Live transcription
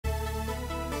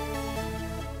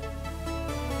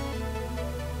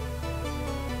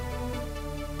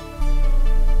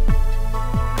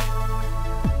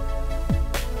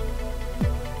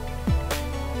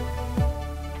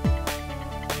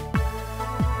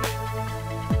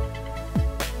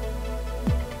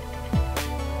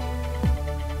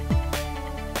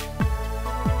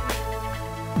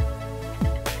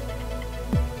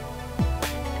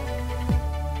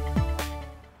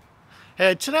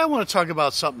Hey, today I want to talk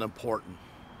about something important.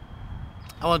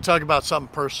 I want to talk about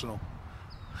something personal.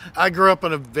 I grew up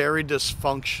in a very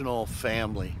dysfunctional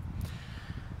family.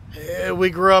 We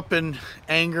grew up in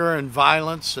anger and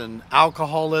violence and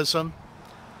alcoholism.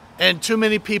 And too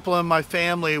many people in my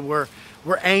family were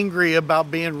angry about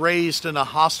being raised in a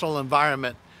hostile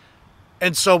environment.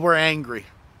 And so we're angry.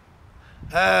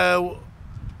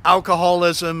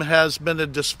 Alcoholism has been a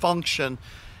dysfunction,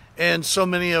 and so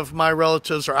many of my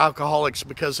relatives are alcoholics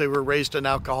because they were raised in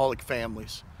alcoholic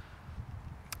families.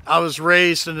 I was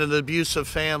raised in an abusive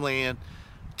family, and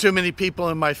too many people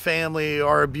in my family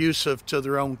are abusive to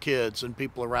their own kids and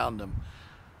people around them.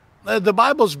 The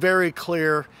Bible's very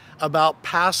clear about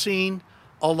passing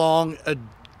along a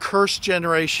cursed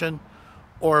generation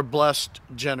or a blessed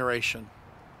generation.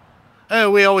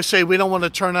 We always say we don't want to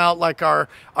turn out like our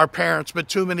parents, but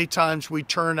too many times we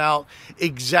turn out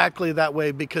exactly that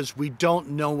way because we don't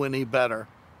know any better.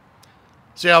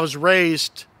 See, I was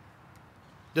raised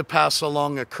to pass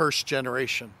along a cursed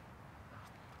generation.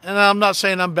 And I'm not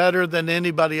saying I'm better than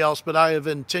anybody else, but I have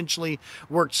intentionally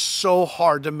worked so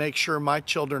hard to make sure my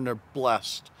children are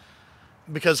blessed.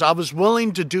 Because I was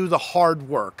willing to do the hard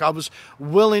work. I was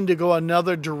willing to go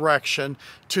another direction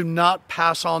to not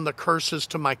pass on the curses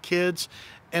to my kids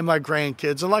and my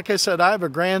grandkids. And like I said, I have a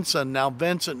grandson now,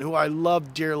 Vincent, who I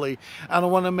love dearly. And I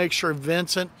want to make sure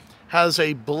Vincent has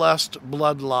a blessed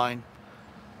bloodline.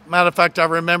 Matter of fact, I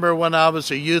remember when I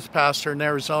was a youth pastor in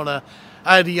Arizona,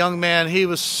 I had a young man. He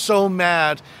was so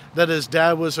mad that his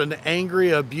dad was an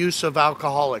angry, abusive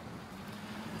alcoholic.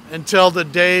 Until the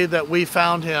day that we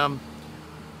found him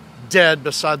dead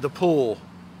beside the pool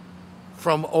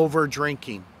from over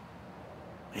drinking.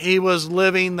 He was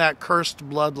living that cursed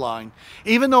bloodline.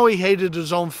 Even though he hated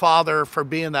his own father for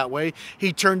being that way,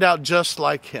 he turned out just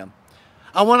like him.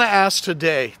 I want to ask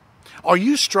today, are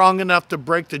you strong enough to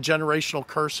break the generational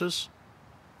curses?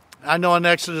 I know in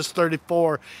Exodus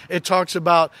 34, it talks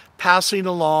about passing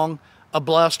along a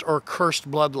blessed or cursed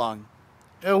bloodline.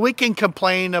 We can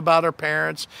complain about our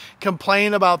parents,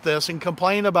 complain about this and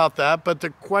complain about that, but the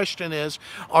question is,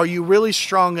 are you really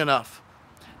strong enough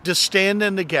to stand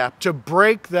in the gap, to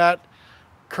break that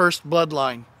cursed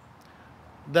bloodline?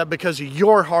 That because of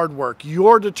your hard work,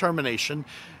 your determination,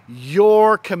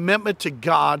 your commitment to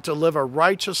God to live a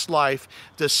righteous life,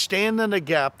 to stand in the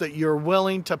gap, that you're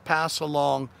willing to pass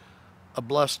along a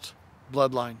blessed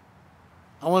bloodline.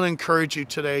 I want to encourage you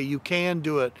today. You can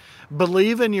do it.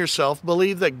 Believe in yourself.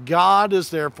 Believe that God is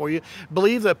there for you.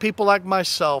 Believe that people like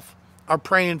myself are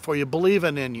praying for you,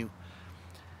 believing in you.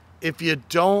 If you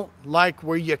don't like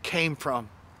where you came from,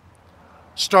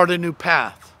 start a new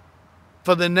path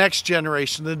for the next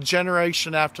generation, the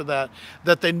generation after that,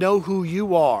 that they know who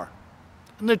you are.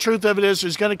 And the truth of it is,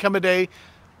 there's going to come a day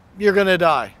you're going to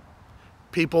die.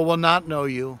 People will not know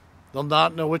you. They'll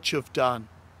not know what you've done.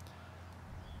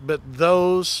 But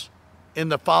those in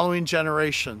the following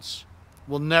generations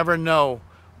will never know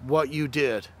what you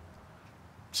did.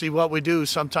 See, what we do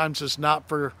sometimes is not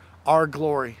for our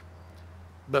glory,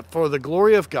 but for the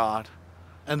glory of God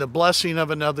and the blessing of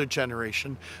another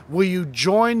generation. Will you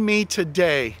join me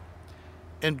today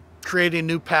in creating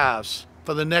new paths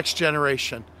for the next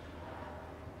generation?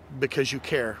 Because you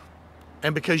care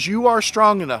and because you are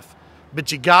strong enough. But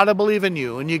you got to believe in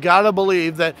you, and you got to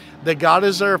believe that God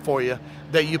is there for you,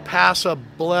 that you pass a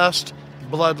blessed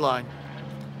bloodline.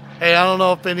 Hey, I don't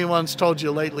know if anyone's told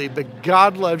you lately, but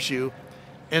God loves you,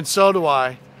 and so do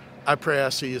I. I pray I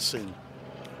see you soon.